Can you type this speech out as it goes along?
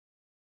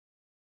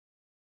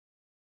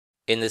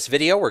In this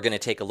video, we're going to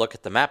take a look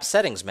at the map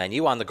settings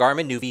menu on the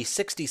Garmin nuvi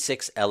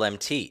 66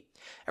 LMT.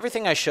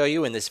 Everything I show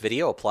you in this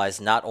video applies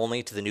not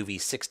only to the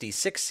nuvi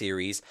 66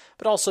 series,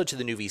 but also to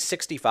the nuvi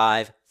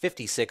 65,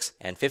 56,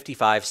 and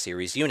 55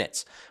 series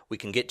units. We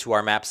can get to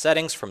our map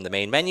settings from the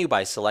main menu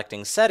by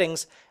selecting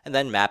Settings and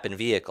then Map and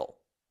Vehicle.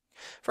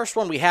 First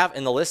one we have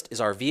in the list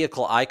is our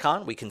vehicle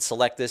icon. We can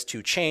select this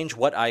to change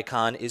what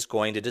icon is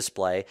going to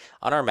display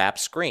on our map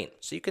screen.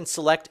 So you can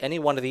select any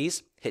one of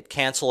these, hit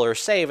cancel or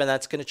save, and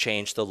that's going to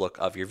change the look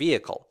of your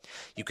vehicle.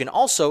 You can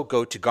also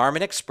go to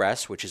Garmin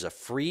Express, which is a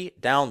free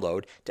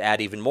download, to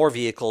add even more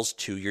vehicles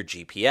to your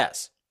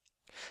GPS.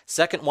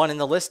 Second one in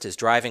the list is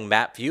driving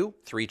map view.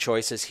 Three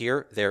choices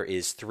here. There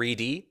is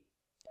 3D,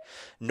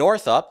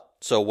 north up.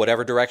 So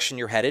whatever direction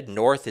you're headed,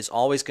 north is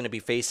always going to be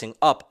facing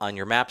up on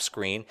your map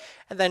screen,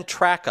 and then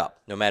track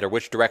up. No matter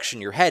which direction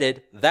you're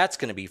headed, that's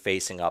going to be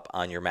facing up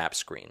on your map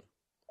screen.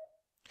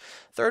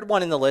 Third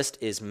one in the list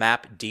is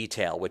map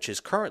detail, which is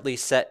currently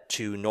set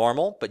to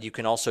normal, but you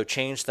can also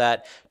change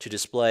that to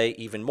display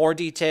even more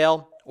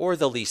detail or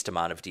the least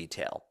amount of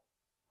detail.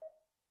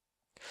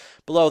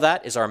 Below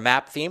that is our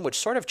map theme, which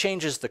sort of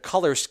changes the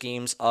color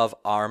schemes of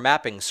our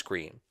mapping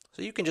screen.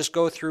 So you can just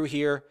go through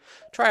here,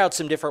 try out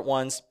some different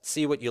ones,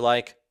 see what you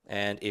like,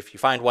 and if you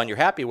find one you're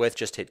happy with,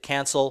 just hit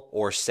cancel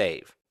or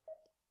save.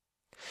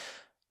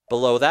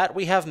 Below that,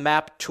 we have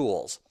map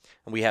tools.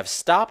 And we have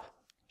stop,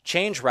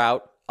 change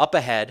route, up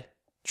ahead,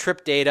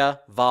 trip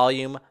data,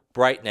 volume,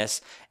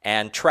 brightness,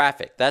 and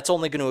traffic. That's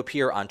only going to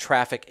appear on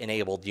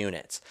traffic-enabled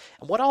units.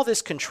 And what all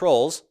this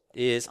controls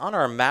is on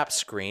our map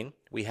screen,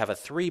 we have a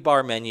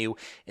 3-bar menu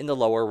in the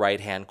lower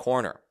right-hand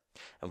corner.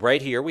 And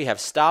right here we have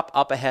stop,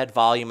 up ahead,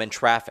 volume, and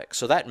traffic.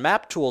 So that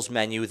map tools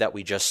menu that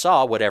we just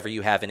saw, whatever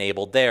you have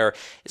enabled there,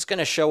 is going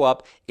to show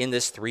up in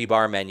this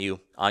 3-bar menu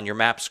on your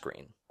map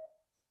screen.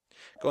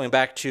 Going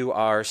back to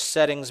our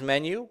settings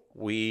menu,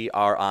 we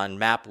are on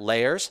map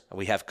layers.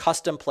 We have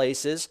custom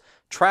places,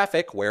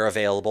 traffic where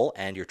available,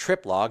 and your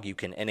trip log. You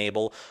can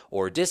enable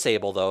or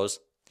disable those.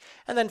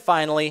 And then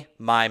finally,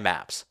 My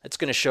Maps. It's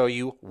going to show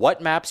you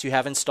what maps you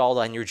have installed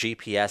on your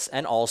GPS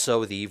and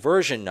also the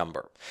version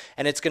number.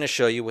 And it's going to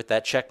show you with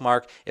that check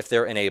mark if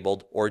they're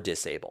enabled or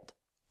disabled.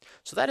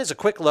 So that is a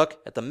quick look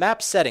at the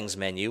map settings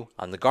menu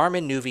on the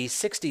Garmin nuvi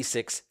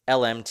 66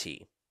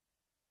 LMT.